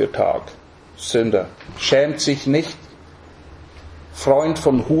Tag für Tag Sünder. Schämt sich nicht, Freund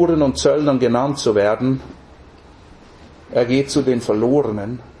von Huren und Zöllnern genannt zu werden. Er geht zu den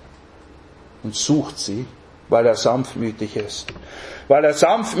Verlorenen und sucht sie Weil er sanftmütig ist. Weil er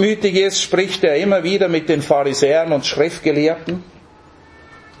sanftmütig ist, spricht er immer wieder mit den Pharisäern und Schriftgelehrten,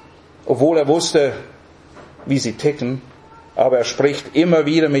 obwohl er wusste, wie sie ticken, aber er spricht immer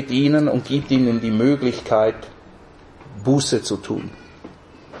wieder mit ihnen und gibt ihnen die Möglichkeit, Buße zu tun.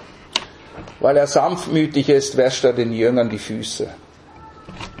 Weil er sanftmütig ist, wäscht er den Jüngern die Füße.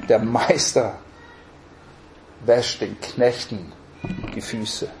 Der Meister wäscht den Knechten die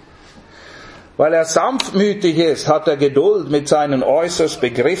Füße. Weil er sanftmütig ist, hat er Geduld mit seinen äußerst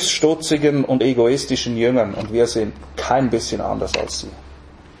begriffsstutzigen und egoistischen Jüngern. Und wir sind kein bisschen anders als sie.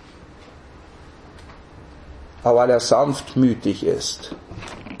 Aber weil er sanftmütig ist,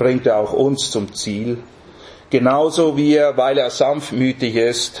 bringt er auch uns zum Ziel. Genauso wie er, weil er sanftmütig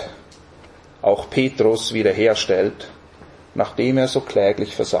ist, auch Petrus wiederherstellt, nachdem er so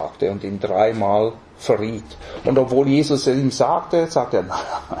kläglich versagte und ihn 3-mal verriet. Und obwohl Jesus ihm sagte, sagt er, nein,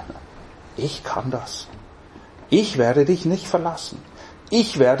 ich kann das. Ich werde dich nicht verlassen.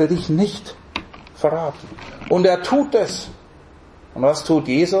 Ich werde dich nicht verraten. Und er tut es. Und was tut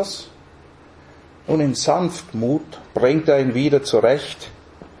Jesus? Und in Sanftmut bringt er ihn wieder zurecht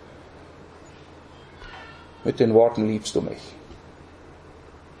mit den Worten, liebst du mich?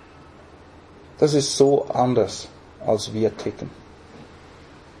 Das ist so anders, als wir ticken.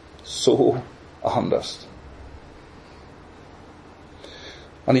 So anders.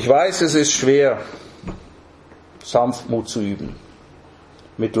 Und ich weiß, es ist schwer, Sanftmut zu üben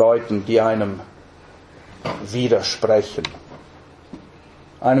mit Leuten, die einem widersprechen,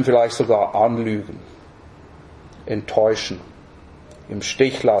 einem vielleicht sogar anlügen, enttäuschen, im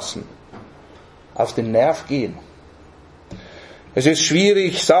Stich lassen, auf den Nerv gehen. Es ist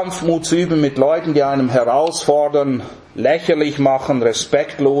schwierig, Sanftmut zu üben mit Leuten, die einem herausfordern, lächerlich machen,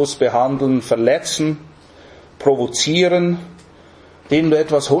 respektlos behandeln, verletzen, provozieren, denen du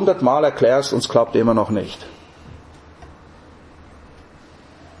etwas 100-mal erklärst und es klappt immer noch nicht.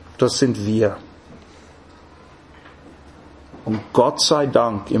 Das sind wir. Und Gott sei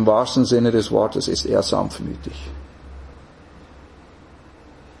Dank, im wahrsten Sinne des Wortes, ist er sanftmütig.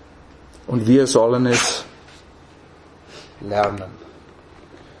 Und wir sollen es lernen.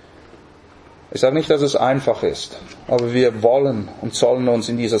 Ich sage nicht, dass es einfach ist, aber wir wollen und sollen uns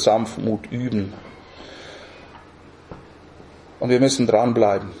in dieser Sanftmut üben. Und wir müssen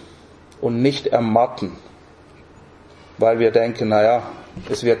dranbleiben und nicht ermatten, weil wir denken, naja,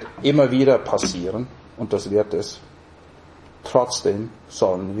 es wird immer wieder passieren und das wird es. Trotzdem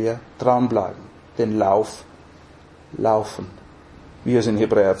sollen wir dranbleiben, den Lauf laufen, wie wir es in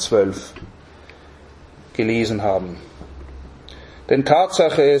Hebräer 12 gelesen haben. Denn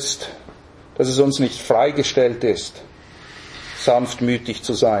Tatsache ist, dass es uns nicht freigestellt ist, sanftmütig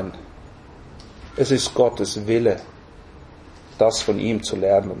zu sein. Es ist Gottes Wille, das von ihm zu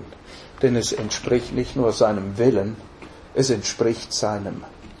lernen. Denn es entspricht nicht nur seinem Willen, es entspricht seinem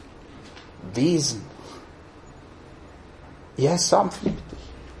Wesen. Er ist sanftmütig.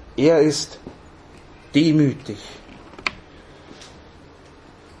 Er ist demütig.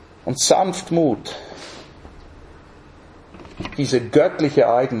 Und Sanftmut, diese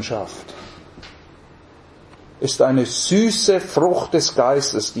göttliche Eigenschaft, ist eine süße Frucht des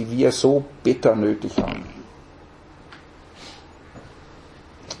Geistes, die wir so bitter nötig haben.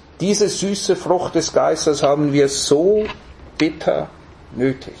 Diese süße Frucht des Geistes haben wir so bitter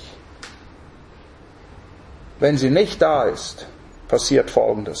nötig. Wenn sie nicht da ist, passiert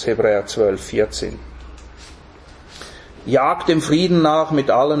Folgendes, Hebräer 12, 14. Jagt dem Frieden nach mit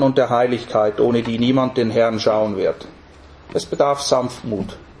allen und der Heiligkeit, ohne die niemand den Herrn schauen wird. Es bedarf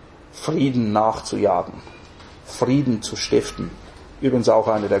Sanftmut, Frieden nachzujagen, Frieden zu stiften. Übrigens auch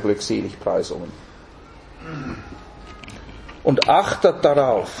eine der Glückseligpreisungen. Und achtet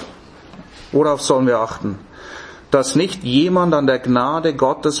darauf, worauf sollen wir achten? Dass nicht jemand an der Gnade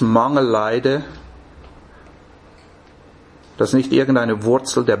Gottes Mangel leide, dass nicht irgendeine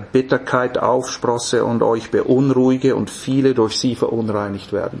Wurzel der Bitterkeit aufsprosse und euch beunruhige und viele durch sie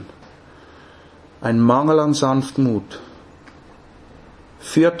verunreinigt werden. Ein Mangel an Sanftmut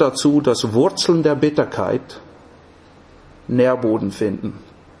führt dazu, dass Wurzeln der Bitterkeit Nährboden finden,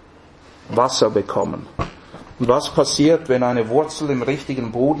 Wasser bekommen. Und was passiert, wenn eine Wurzel im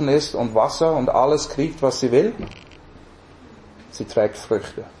richtigen Boden ist und Wasser und alles kriegt, was sie will? Sie trägt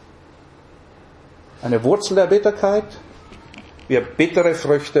Früchte. Eine Wurzel der Bitterkeit wird bittere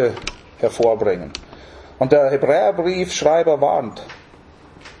Früchte hervorbringen. Und der Hebräerbriefschreiber warnt,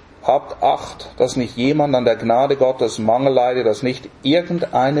 habt Acht, dass nicht jemand an der Gnade Gottes Mangel leide, dass nicht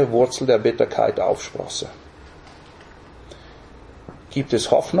irgendeine Wurzel der Bitterkeit aufsprosse. Gibt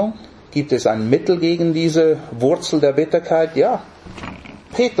es Hoffnung? Gibt es ein Mittel gegen diese Wurzel der Bitterkeit? Ja.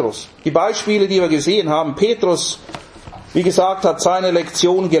 Petrus. Die Beispiele, die wir gesehen haben, Petrus, wie gesagt, hat seine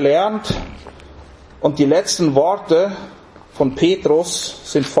Lektion gelernt und die letzten Worte von Petrus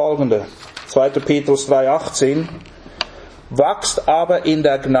sind folgende. 2. Petrus 3,18. Wachst aber in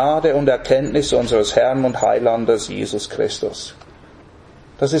der Gnade und Erkenntnis unseres Herrn und Heilandes Jesus Christus.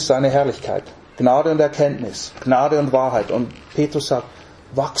 Das ist seine Herrlichkeit. Gnade und Erkenntnis, Gnade und Wahrheit. Und Petrus sagt,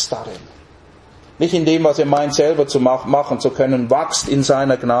 wachst darin. Nicht in dem, was ihr meint, selber zu machen zu können, wachst in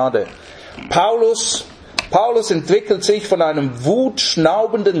seiner Gnade. Paulus entwickelt sich von einem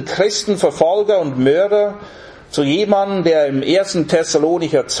wutschnaubenden Christenverfolger und Mörder zu jemandem, der im 1.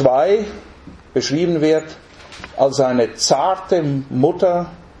 Thessalonicher 2 beschrieben wird als eine zarte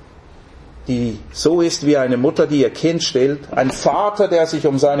Mutter, die so ist wie eine Mutter, die ihr Kind stillt. Ein Vater, der sich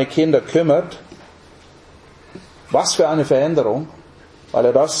um seine Kinder kümmert. Was für eine Veränderung, weil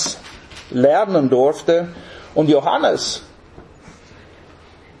er das lernen durfte. Und Johannes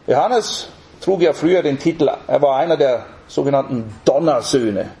trug ja früher den Titel, er war einer der sogenannten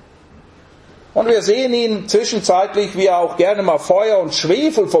Donnersöhne. Und wir sehen ihn zwischenzeitlich, wie er auch gerne mal Feuer und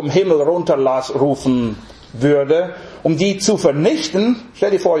Schwefel vom Himmel runterrufen würde, um die zu vernichten.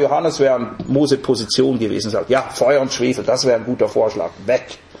 Stell dir vor, Johannes wäre in Mose Position gewesen und sagt, ja, Feuer und Schwefel, das wäre ein guter Vorschlag,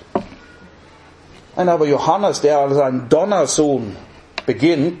 weg. Nein, aber Johannes, der als ein Donnersohn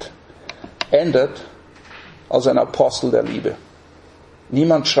beginnt, endet als ein Apostel der Liebe.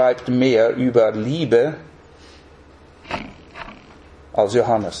 Niemand schreibt mehr über Liebe als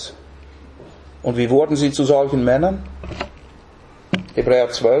Johannes. Und wie wurden sie zu solchen Männern? Hebräer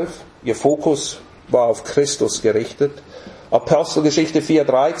 12, ihr Fokus war auf Christus gerichtet. Apostelgeschichte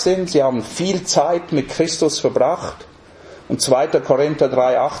 4,13, sie haben viel Zeit mit Christus verbracht. Und 2. Korinther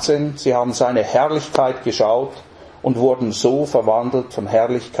 3,18, sie haben seine Herrlichkeit geschaut und wurden so verwandelt von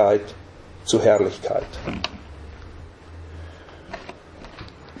Herrlichkeit zu Herrlichkeit.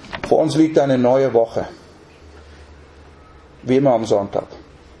 Vor uns liegt eine neue Woche. Wie immer am Sonntag.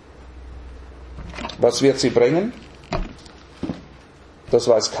 Was wird sie bringen? Das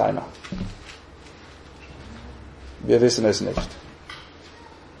weiß keiner. Wir wissen es nicht.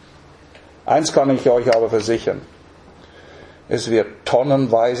 Eins kann ich euch aber versichern. Es wird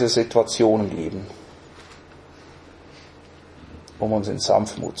tonnenweise Situationen geben, um uns in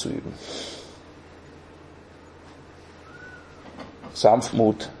Sanftmut zu üben.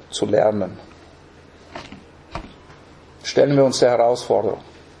 Sanftmut zu lernen. Stellen wir uns der Herausforderung.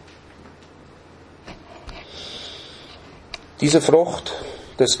 Diese Frucht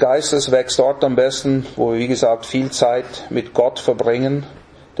des Geistes wächst dort am besten, wo wir, wie gesagt, viel Zeit mit Gott verbringen,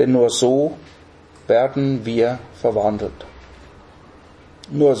 denn nur so werden wir verwandelt.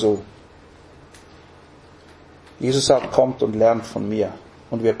 Nur so. Jesus sagt, kommt und lernt von mir.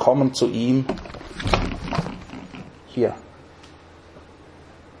 Und wir kommen zu ihm hier.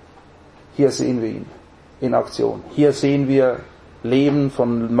 Hier sehen wir ihn in Aktion. Hier sehen wir Leben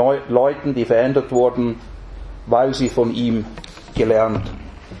von Leuten, die verändert wurden, weil sie von ihm gelernt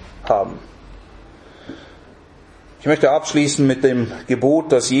haben. Ich möchte abschließen mit dem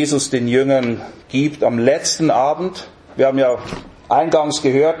Gebot, das Jesus den Jüngern gibt am letzten Abend. Wir haben ja eingangs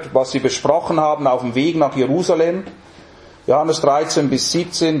gehört, was sie besprochen haben auf dem Weg nach Jerusalem. Johannes 13 bis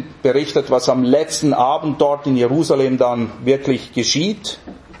 17 berichtet, was am letzten Abend dort in Jerusalem dann wirklich geschieht.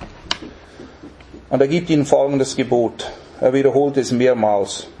 Und er gibt ihnen folgendes Gebot. Er wiederholt es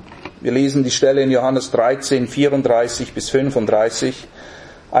mehrmals. Wir lesen die Stelle in Johannes 13, 34 bis 35.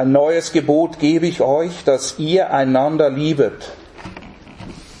 Ein neues Gebot gebe ich euch, dass ihr einander liebet,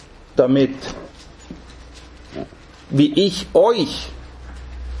 damit, wie ich euch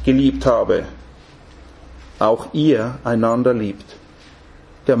geliebt habe, auch ihr einander liebt.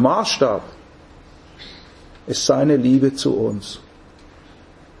 Der Maßstab ist seine Liebe zu uns.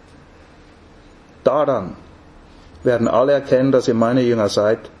 Daran werden alle erkennen, dass ihr meine Jünger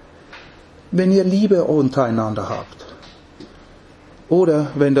seid, wenn ihr Liebe untereinander habt.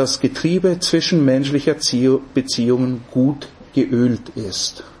 Oder wenn das Getriebe zwischenmenschlicher Beziehungen gut geölt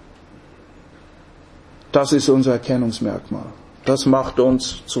ist. Das ist unser Erkennungsmerkmal. Das macht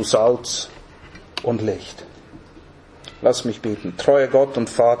uns zu Salz und Licht. Lass mich beten. Treuer Gott und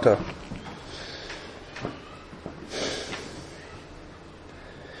Vater,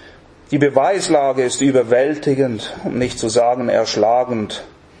 die Beweislage ist überwältigend, um nicht zu sagen erschlagend,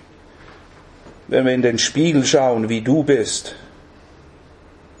 wenn wir in den Spiegel schauen, wie du bist,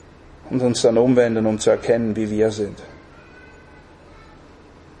 und uns dann umwenden, um zu erkennen, wie wir sind.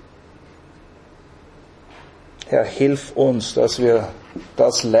 Herr, hilf uns, dass wir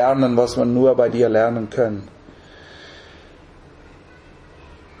das lernen, was wir nur bei dir lernen können.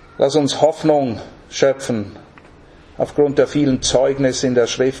 Lass uns Hoffnung schöpfen aufgrund der vielen Zeugnisse in der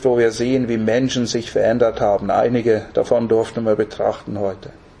Schrift, wo wir sehen, wie Menschen sich verändert haben. Einige davon durften wir betrachten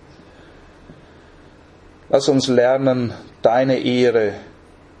heute. Lass uns lernen, deine Ehre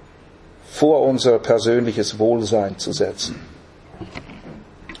vor unser persönliches Wohlsein zu setzen.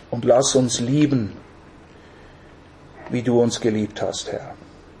 Und lass uns lieben, wie du uns geliebt hast, Herr.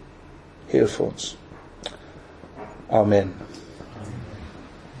 Hilf uns. Amen.